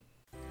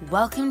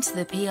Welcome to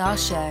the PR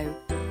Show,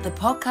 the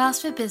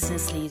podcast for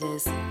business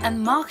leaders and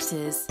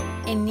marketers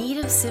in need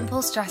of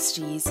simple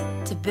strategies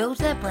to build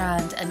their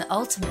brand and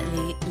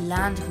ultimately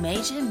land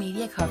major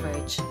media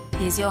coverage.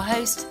 Here's your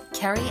host,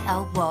 Kerri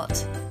L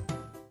Watt.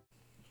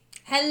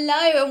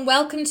 Hello and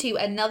welcome to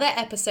another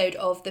episode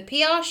of the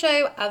PR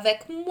Show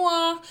avec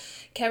moi,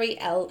 Kerri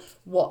L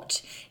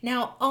Watt.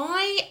 Now,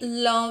 I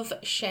love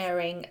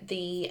sharing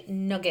the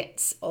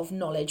nuggets of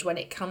knowledge when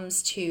it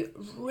comes to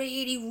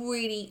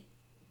really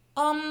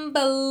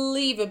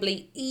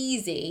unbelievably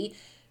easy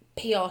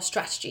PR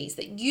strategies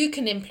that you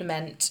can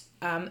implement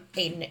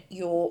in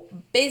your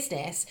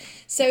business.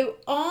 So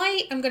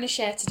I am going to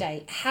share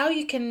today how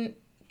you can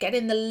get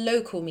in the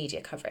local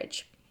media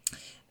coverage.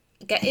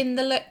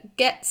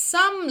 Get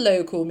some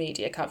local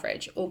media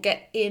coverage or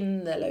get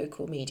in the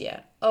local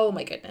media. Oh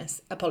my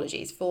goodness,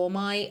 apologies for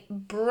my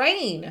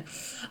brain.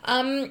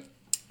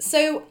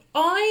 So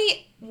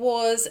I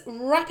was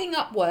wrapping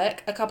up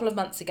work a couple of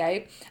months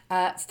ago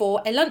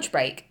for a lunch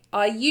break.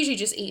 I usually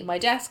just eat at my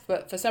desk,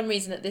 but for some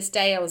reason at this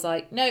day I was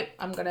like, nope,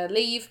 I'm going to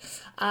leave.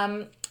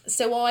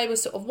 So I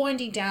was sort of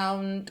winding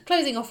down,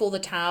 closing off all the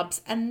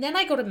tabs, and then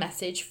I got a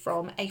message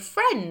from a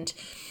friend,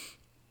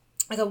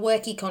 like a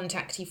worky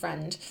contacty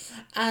friend,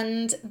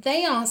 and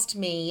they asked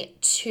me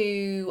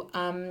to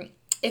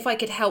if I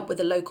could help with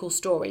a local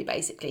story.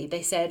 Basically,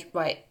 they said,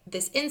 right,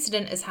 this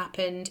incident has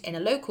happened in a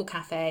local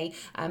cafe.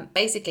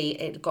 Basically,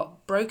 it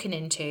got broken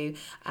into,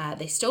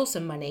 they stole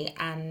some money,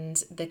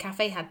 and the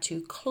cafe had to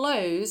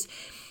close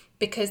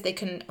because they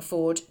couldn't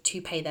afford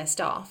to pay their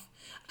staff.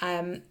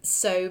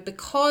 So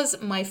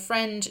because my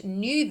friend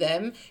knew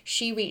them,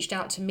 she reached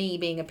out to me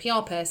being a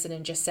PR person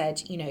and just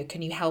said,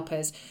 can you help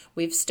us?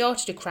 We've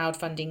started a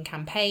crowdfunding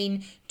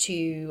campaign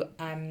to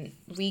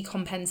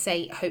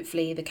recompensate,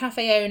 hopefully, the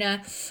cafe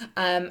owner.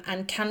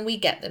 And can we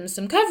get them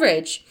some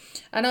coverage?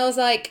 And I was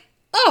like,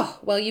 oh,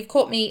 well, you've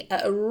caught me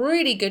at a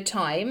really good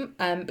time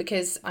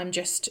because I'm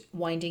just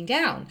winding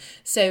down.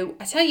 So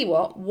I tell you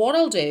what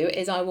I'll do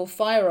is I will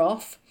fire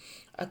off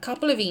a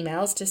couple of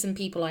emails to some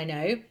people I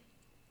know,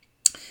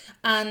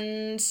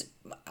 and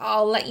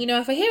I'll let you know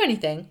if I hear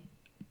anything.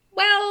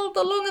 Well,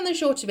 the long and the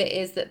short of it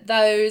is that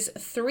those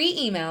 3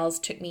 emails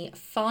took me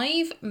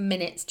 5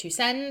 minutes to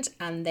send,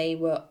 and they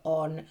were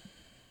on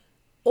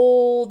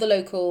all the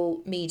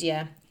local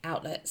media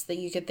outlets that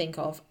you could think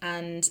of,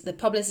 and the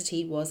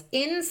publicity was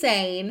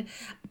insane,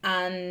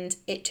 and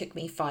it took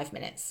me 5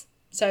 minutes.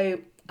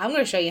 So I'm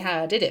going to show you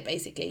how I did it,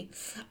 basically.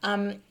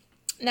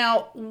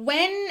 Now,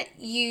 when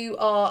you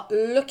are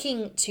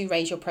looking to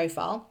raise your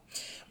profile,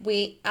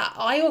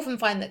 I often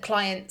find that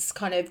clients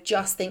kind of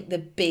just think the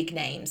big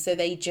names. So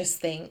they just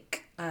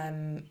think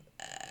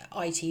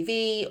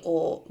ITV,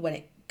 or when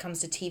it comes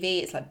to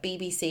TV, it's like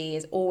BBC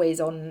is always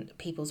on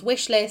people's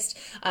wish list.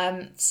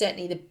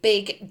 Certainly the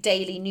big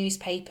daily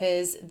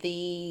newspapers,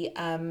 the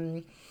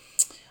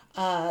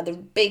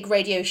big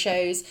radio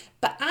shows.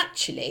 But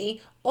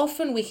actually,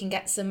 often we can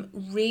get some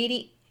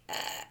really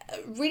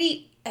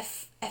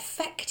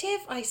effective,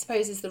 I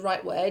suppose is the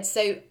right word.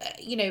 So,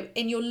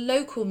 in your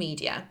local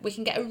media, we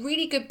can get a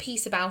really good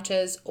piece about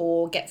us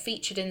or get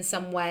featured in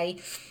some way.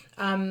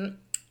 And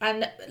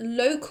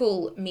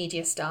local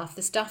media stuff,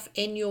 the stuff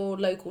in your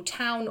local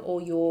town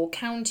or your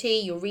county,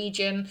 your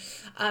region,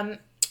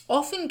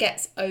 often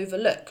gets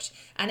overlooked,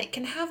 and it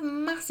can have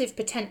massive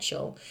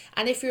potential.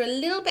 And if you're a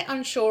little bit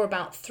unsure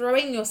about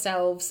throwing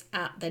yourselves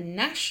at the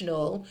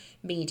national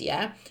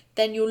media,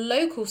 then your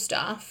local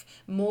stuff,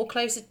 more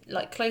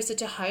closer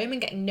to home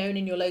and getting known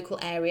in your local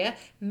area,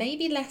 may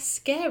be less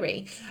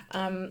scary.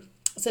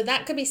 So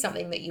that could be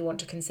something that you want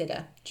to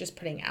consider, just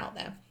putting it out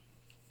there.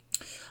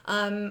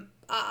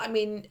 I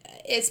mean,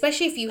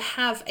 especially if you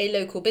have a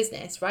local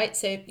business, right?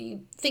 So if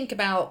you think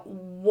about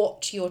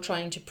what you're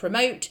trying to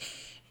promote,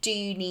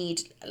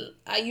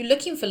 are you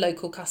looking for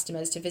local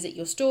customers to visit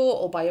your store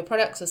or buy your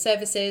products or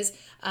services?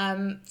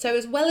 So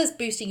as well as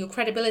boosting your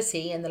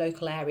credibility in the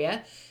local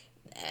area,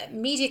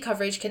 media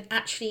coverage can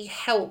actually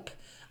help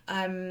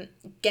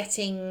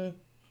getting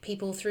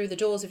people through the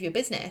doors of your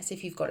business.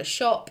 If you've got a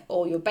shop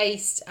or you're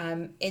based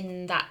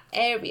in that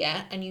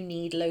area and you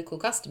need local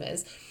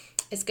customers,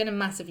 it's going to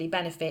massively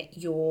benefit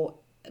your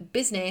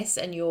business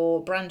and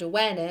your brand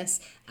awareness,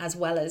 as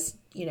well as,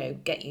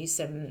 get you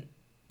some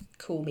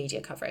cool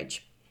media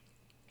coverage.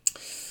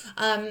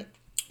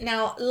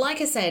 Now,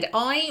 like I said,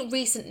 I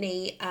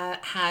recently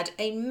had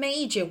a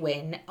major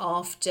win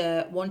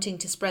after wanting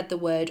to spread the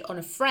word on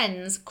a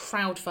friend's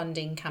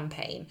crowdfunding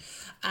campaign.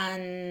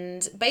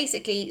 And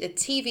basically, the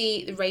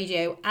TV, the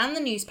radio, and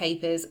the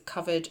newspapers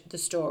covered the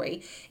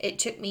story. It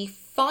took me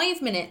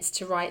 5 minutes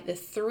to write the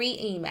 3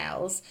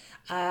 emails,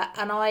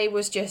 and I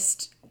was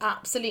just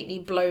absolutely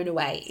blown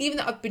away. Even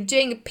though I've been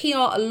doing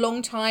PR a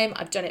long time,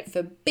 I've done it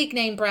for big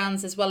name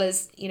brands as well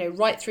as,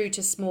 right through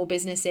to small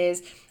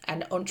businesses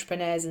and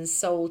entrepreneurs and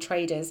sole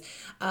traders.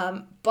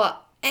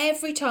 But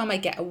every time I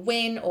get a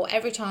win or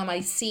every time I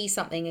see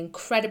something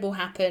incredible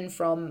happen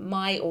from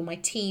my or my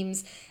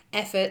team's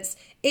efforts,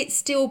 it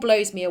still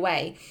blows me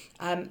away.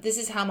 This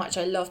is how much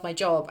I love my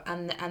job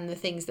and the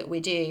things that we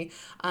do.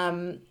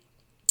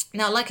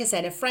 Now, like I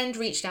said, a friend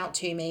reached out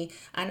to me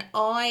and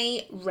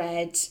I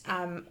wrote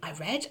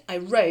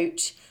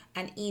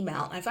an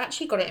email. I've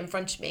actually got it in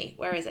front of me.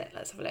 Where is it?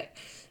 Let's have a look.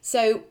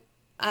 So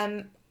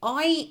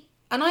I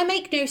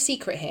make no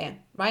secret here,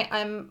 right?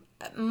 I'm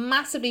a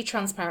massively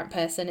transparent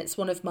person. It's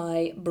one of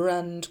my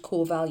brand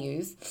core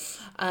values,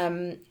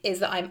 is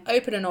that I'm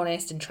open and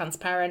honest and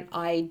transparent.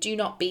 I do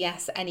not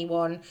BS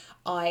anyone.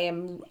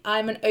 I'm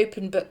an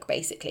open book,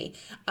 basically.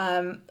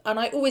 And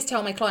I always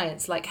tell my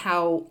clients like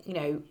how,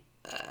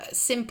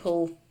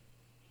 simple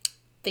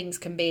things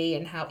can be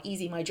and how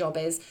easy my job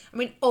is. I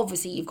mean,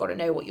 obviously you've got to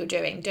know what you're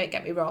doing, don't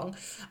get me wrong.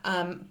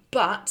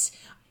 But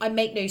I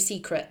make no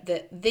secret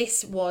that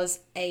this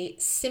was a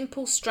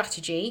simple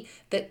strategy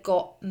that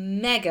got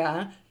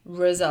mega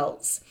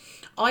results.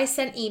 I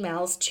sent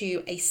emails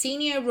to a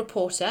senior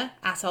reporter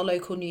at our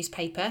local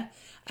newspaper,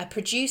 a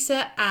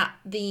producer at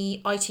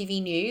the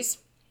ITV News,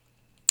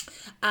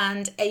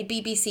 and a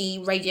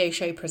BBC radio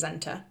show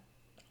presenter.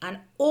 And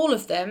all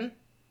of them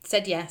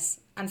said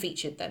yes and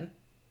featured them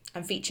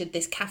and featured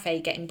this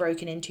cafe getting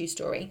broken into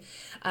story.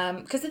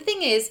 Because the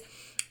thing is,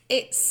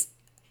 it's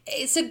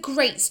a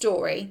great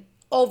story.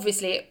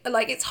 Obviously,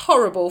 like, it's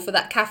horrible for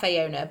that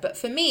cafe owner, but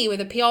for me with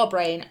a PR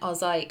brain, I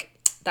was like,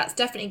 that's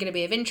definitely going to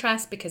be of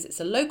interest because it's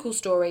a local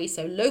story,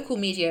 so local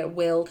media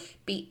will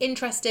be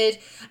interested,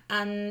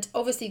 and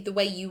obviously the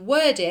way you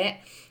word it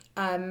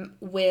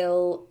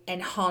will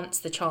enhance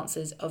the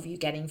chances of you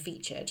getting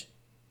featured.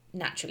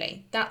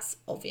 Naturally, that's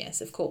obvious,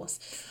 of course.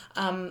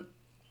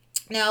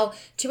 Now,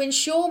 to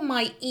ensure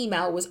my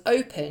email was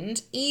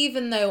opened,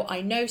 even though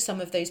I know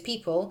some of those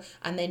people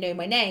and they know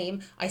my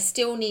name, I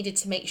still needed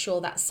to make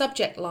sure that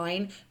subject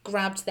line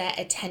grabbed their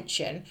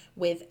attention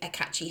with a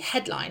catchy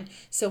headline.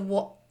 So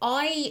what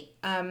I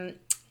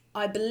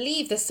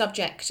believe the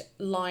subject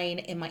line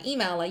in my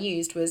email I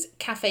used was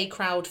cafe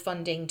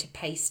crowdfunding to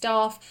pay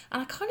staff.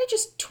 And I kind of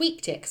just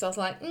tweaked it because I was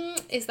like,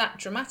 is that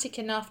dramatic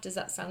enough? Does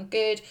that sound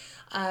good?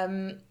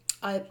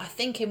 I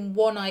think in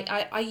one,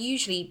 I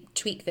usually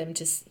tweak them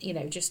to,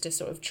 just to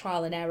sort of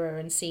trial and error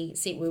and see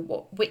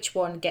which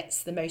one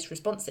gets the most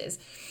responses.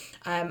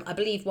 I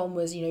believe one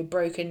was,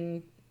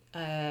 broken,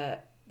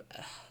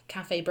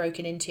 cafe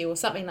broken into or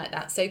something like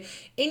that. So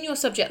in your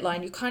subject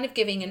line, you're kind of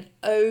giving an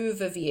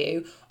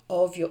overview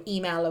of your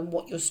email and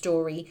what your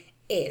story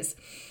is.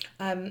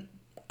 And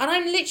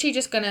I'm literally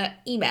just going to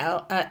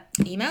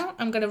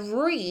I'm going to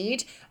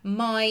read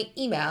my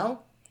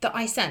email that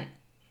I sent.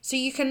 So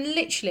you can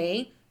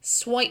literally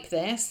swipe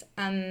this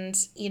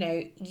and,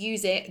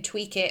 use it,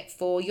 tweak it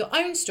for your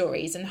own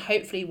stories, and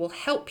hopefully will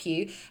help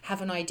you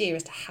have an idea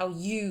as to how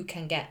you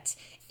can get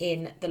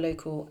in the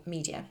local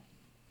media.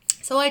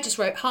 So I just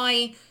wrote,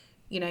 hi,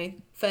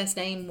 first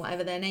name,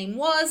 whatever their name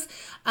was.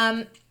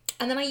 And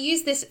then I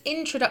used this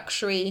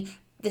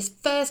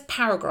first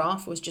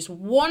paragraph was just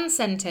one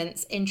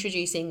sentence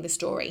introducing the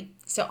story.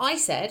 So I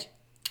said,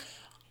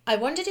 I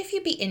wondered if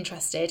you'd be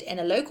interested in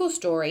a local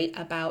story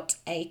about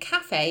a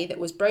cafe that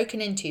was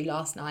broken into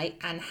last night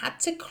and had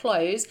to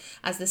close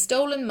as the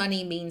stolen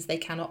money means they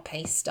cannot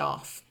pay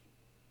staff.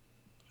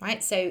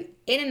 Right, so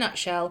in a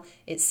nutshell,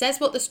 it says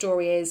what the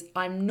story is.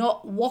 I'm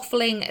not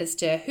waffling as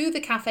to who the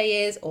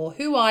cafe is or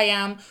who I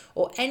am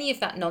or any of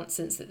that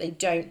nonsense that they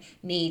don't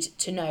need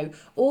to know.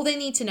 All they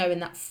need to know in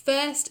that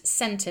first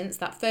sentence,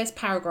 that first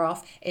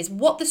paragraph, is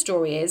what the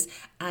story is,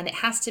 and it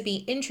has to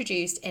be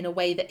introduced in a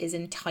way that is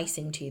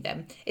enticing to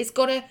them. It's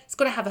got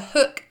to have a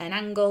hook, an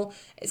angle.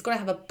 It's got to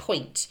have a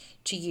point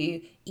to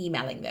you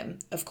emailing them,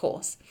 of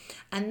course.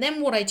 And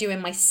then what I do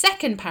in my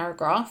second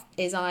paragraph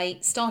is I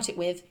start it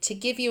with to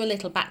give you a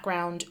little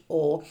background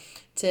or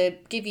to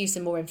give you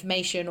some more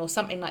information or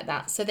something like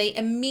that. So they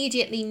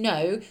immediately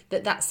know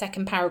that that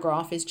second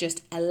paragraph is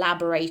just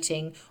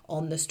elaborating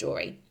on the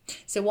story.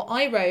 So what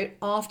I wrote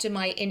after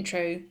my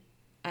intro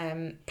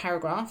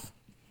paragraph,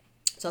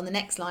 so on the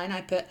next line,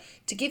 I put,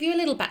 to give you a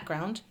little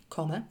background,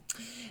 comma,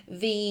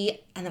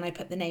 and then I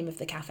put the name of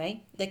the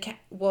cafe. The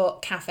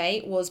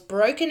cafe was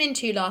broken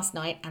into last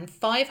night and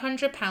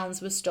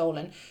 £500 was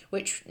stolen,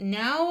 which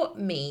now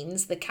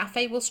means the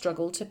cafe will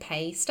struggle to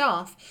pay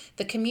staff.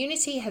 The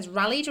community has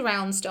rallied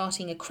around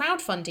starting a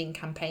crowdfunding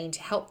campaign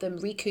to help them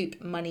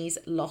recoup monies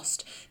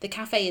lost. The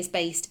cafe is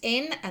based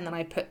in, and then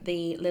I put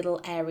the little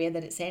area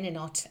that it's in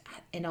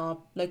our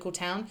local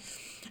town,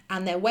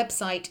 and their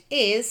website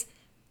is,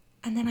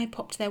 and then I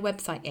popped their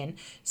website in.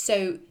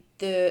 So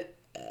the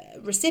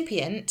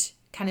recipient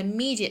can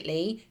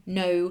immediately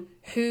know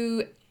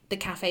who the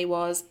cafe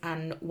was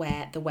and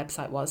where the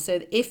website was.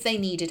 So if they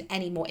needed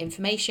any more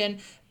information,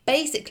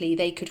 basically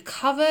they could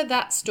cover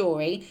that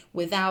story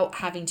without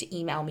having to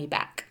email me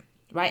back,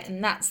 right?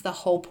 And that's the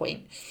whole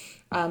point.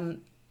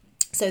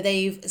 So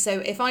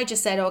if I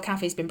just said,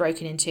 cafe's been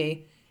broken into,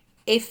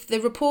 if the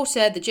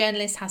reporter, the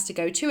journalist has to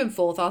go to and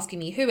forth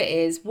asking you who it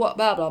is, what,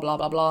 blah, blah, blah,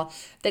 blah, blah,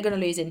 they're going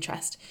to lose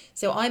interest.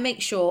 So I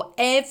make sure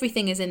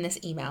everything is in this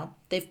email.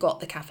 They've got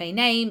the cafe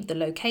name, the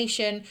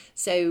location.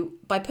 So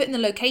by putting the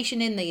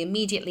location in, they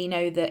immediately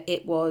know that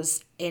it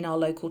was in our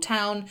local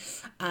town,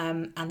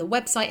 and the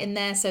website in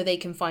there, so they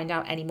can find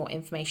out any more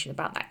information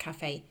about that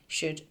cafe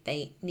should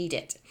they need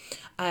it.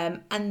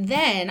 And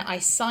then I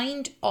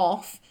signed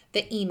off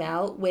the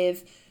email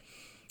with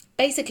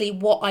basically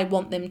what I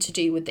want them to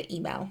do with the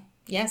email.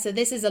 Yeah, so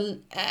this is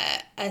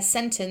a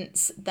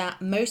sentence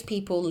that most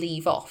people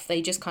leave off.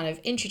 They just kind of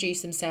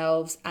introduce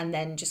themselves and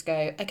then just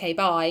go, okay,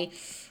 bye,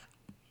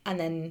 and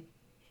then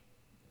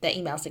their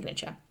email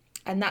signature.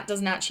 And that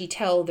doesn't actually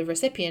tell the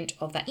recipient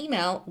of that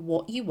email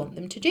what you want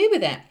them to do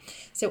with it.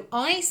 So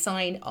I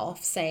sign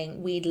off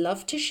saying, we'd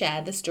love to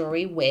share the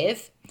story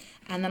with,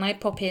 and then I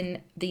pop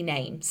in the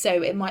name.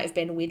 So it might have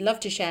been, we'd love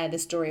to share the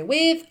story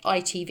with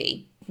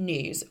ITV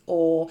News,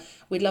 or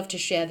we'd love to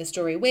share the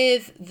story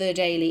with the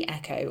Daily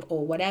Echo,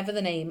 or whatever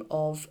the name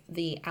of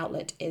the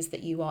outlet is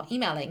that you are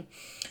emailing.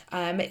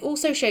 It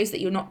also shows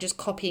that you're not just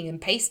copying and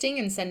pasting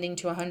and sending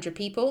to 100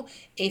 people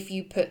if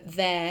you put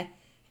their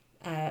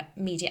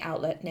media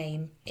outlet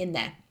name in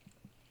there.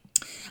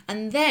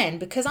 And then,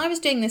 because I was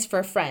doing this for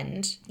a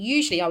friend,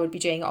 usually I would be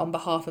doing it on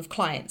behalf of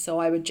clients, so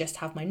I would just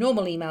have my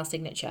normal email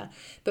signature.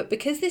 But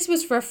because this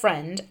was for a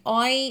friend,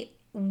 I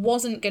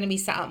wasn't going to be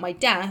sat at my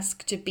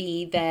desk to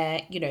be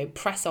their,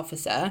 press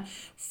officer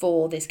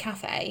for this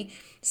cafe.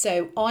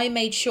 So I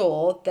made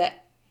sure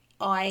that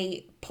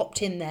I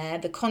popped in there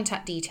the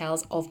contact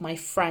details of my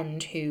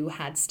friend who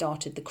had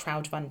started the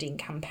crowdfunding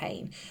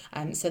campaign,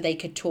 so they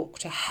could talk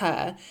to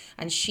her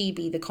and she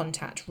be the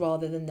contact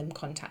rather than them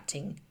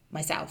contacting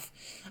myself,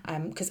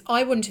 because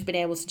I wouldn't have been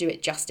able to do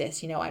it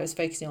justice. I was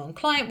focusing on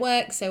client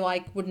work, so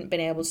I wouldn't have been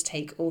able to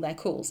take all their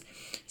calls.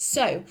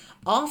 So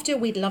after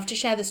we'd love to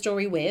share the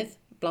story with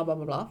blah, blah,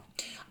 blah, blah,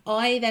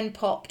 I then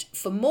popped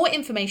for more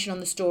information on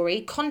the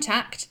story,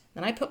 contact,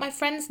 then I put my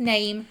friend's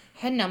name,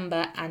 her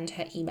number and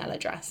her email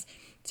address,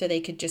 so they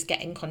could just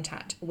get in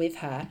contact with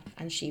her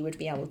and she would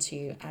be able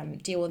to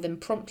deal with them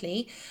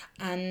promptly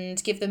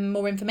and give them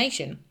more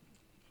information.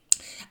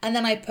 And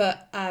then I put,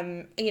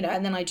 and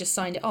then I just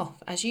signed it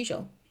off as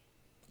usual.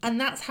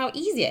 And that's how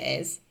easy it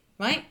is,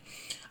 right?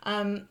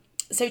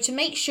 So to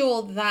make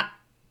sure that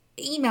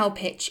email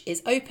pitch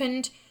is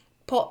opened,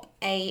 pop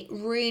a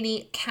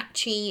really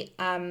catchy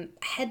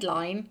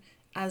headline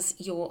as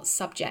your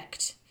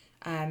subject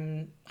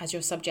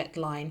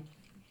line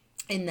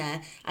in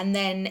there. And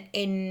then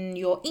in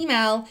your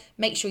email,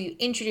 make sure you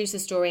introduce the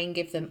story and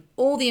give them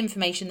all the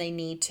information they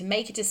need to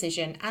make a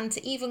decision and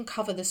to even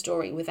cover the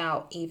story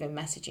without even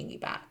messaging you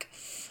back.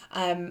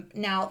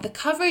 Now, the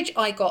coverage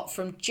I got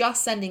from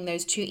just sending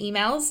those 2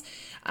 emails,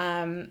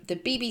 the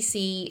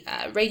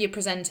BBC radio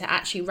presenter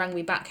actually rang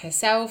me back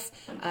herself,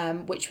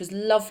 which was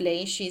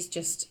lovely. She's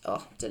just,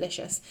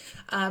 delicious.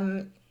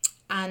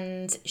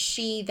 And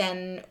she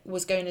then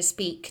was going to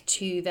speak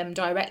to them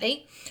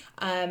directly.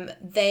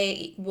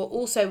 They were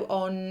also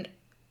on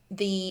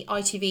the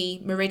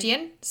ITV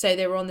Meridian, so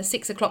they were on the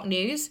 6 o'clock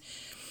news,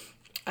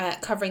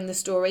 covering the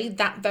story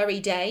that very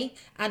day,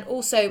 and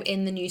also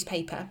in the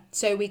newspaper.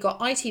 So we got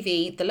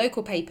ITV, the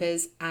local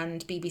papers,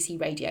 and BBC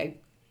Radio.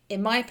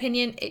 In my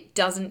opinion, it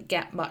doesn't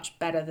get much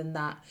better than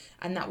that.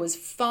 And that was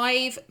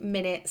 5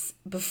 minutes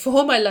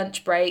before my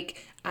lunch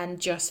break and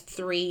just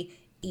 3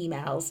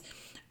 emails.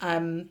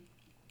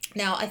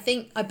 Now,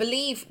 I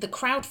believe the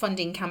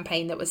crowdfunding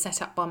campaign that was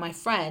set up by my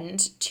friend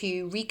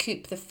to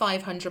recoup the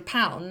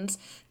 £500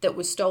 that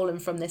was stolen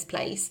from this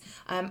place,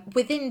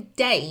 within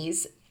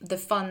days, the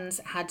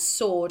funds had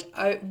soared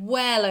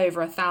well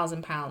over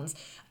 £1,000.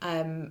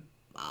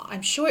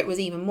 I'm sure it was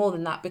even more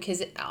than that,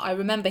 because I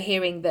remember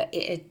hearing that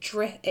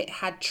it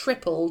had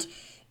tripled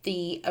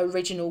the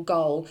original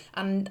goal,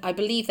 and I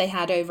believe they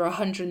had over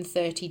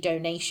 130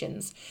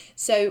 donations.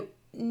 So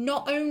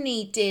not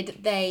only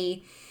did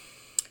they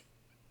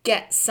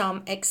get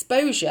some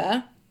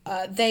exposure,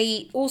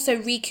 they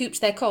also recouped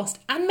their cost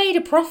and made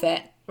a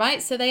profit,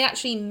 right? So they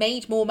actually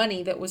made more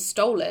money that was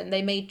stolen.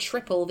 They made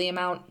triple the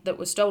amount that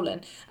was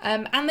stolen.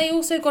 And they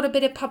also got a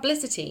bit of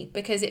publicity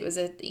because it was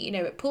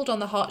it pulled on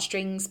the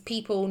heartstrings.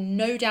 People,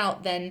 no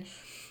doubt then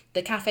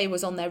the cafe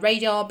was on their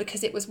radar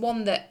because it was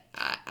one that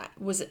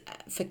was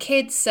for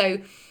kids. So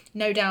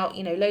no doubt,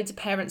 loads of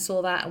parents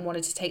saw that and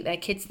wanted to take their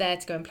kids there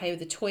to go and play with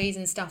the toys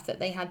and stuff that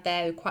they had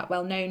there. They were quite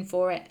well known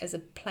for it as a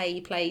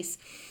play place.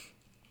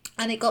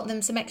 And it got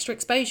them some extra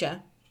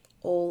exposure,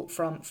 all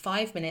from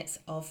 5 minutes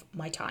of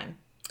my time.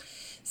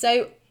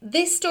 So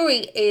this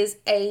story is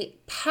a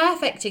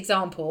perfect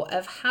example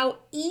of how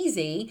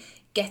easy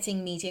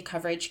getting media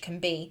coverage can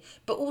be,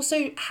 but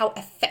also how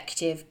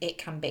effective it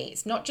can be.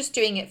 It's not just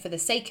doing it for the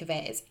sake of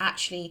it. It's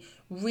actually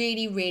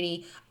really,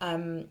 really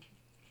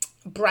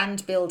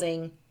brand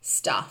building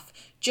stuff.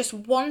 Just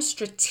one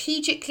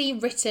strategically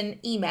written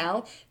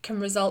email can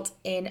result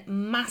in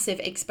massive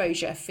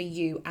exposure for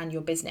you and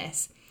your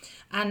business.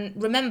 And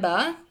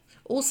remember,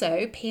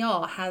 Also,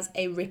 PR has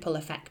a ripple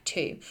effect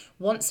too.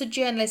 Once a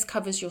journalist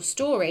covers your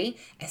story,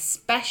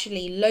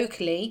 especially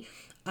locally,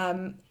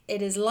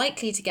 it is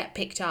likely to get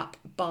picked up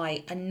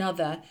by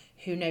another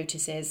who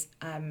notices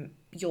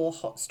your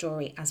hot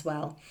story as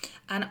well.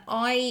 And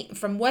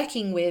from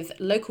working with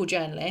local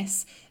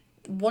journalists,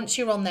 once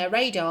you're on their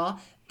radar,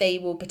 they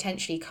will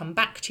potentially come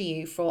back to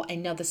you for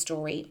another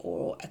story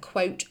or a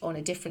quote on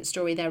a different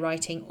story they're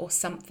writing or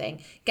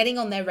something. Getting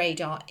on their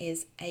radar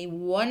is a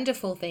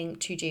wonderful thing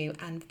to do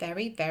and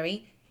very,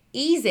 very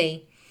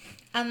easy.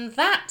 And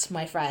that,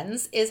 my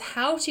friends, is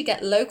how to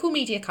get local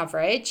media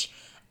coverage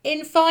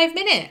in 5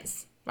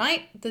 minutes,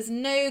 right? There's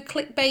no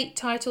clickbait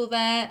title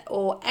there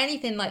or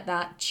anything like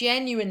that.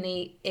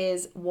 Genuinely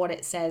is what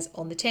it says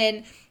on the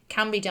tin.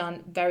 Can be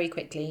done very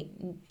quickly.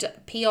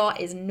 PR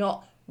is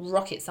not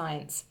rocket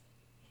science.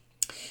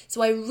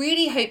 So I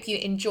really hope you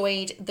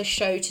enjoyed the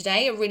show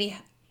today.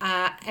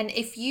 And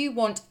if you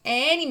want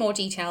any more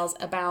details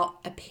about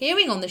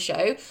appearing on the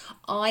show,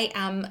 I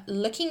am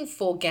looking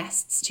for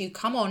guests to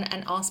come on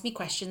and ask me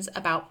questions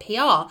about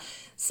PR.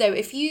 So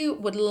if you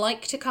would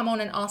like to come on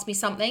and ask me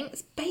something,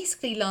 it's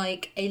basically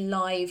like a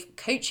live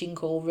coaching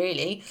call,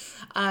 really,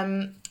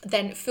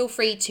 then feel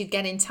free to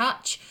get in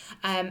touch.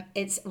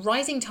 It's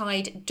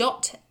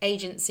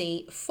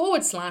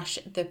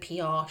risingtide.agency/the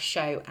PR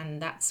show,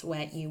 and that's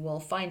where you will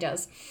find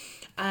us.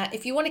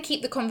 If you want to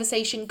keep the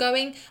conversation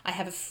going, I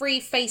have a free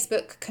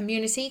Facebook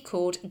community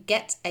called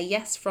Get a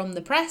Yes from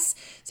the Press.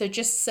 So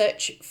just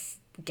search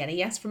Get a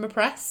Yes from a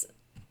Press,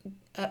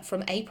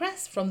 from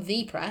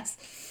the press.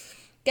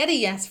 Get a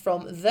Yes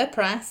from the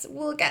Press.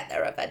 We'll get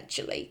there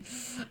eventually.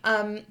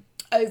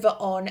 Over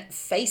on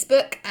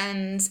Facebook,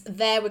 and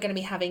there we're going to be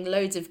having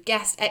loads of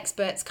guest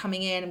experts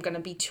coming in. I'm going to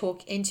be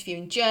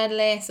interviewing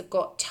journalists. I've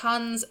got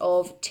tons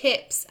of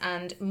tips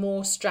and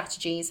more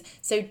strategies,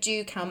 so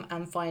do come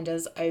and find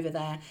us over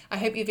there. I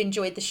hope you've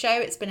enjoyed the show.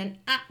 It's been an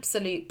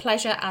absolute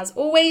pleasure as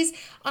always,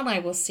 and I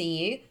will see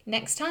you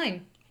next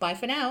time. Bye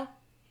for now.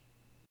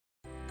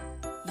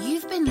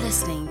 You've been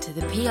listening to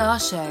the PR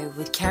Show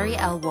with Kerri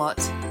L Watt.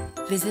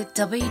 Visit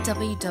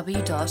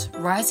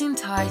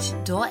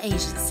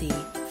www.risingtide.agency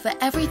for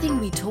everything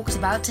we talked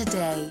about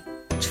today,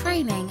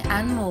 training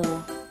and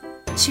more.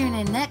 Tune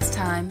in next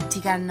time to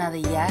get another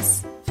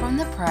yes from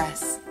the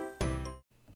press.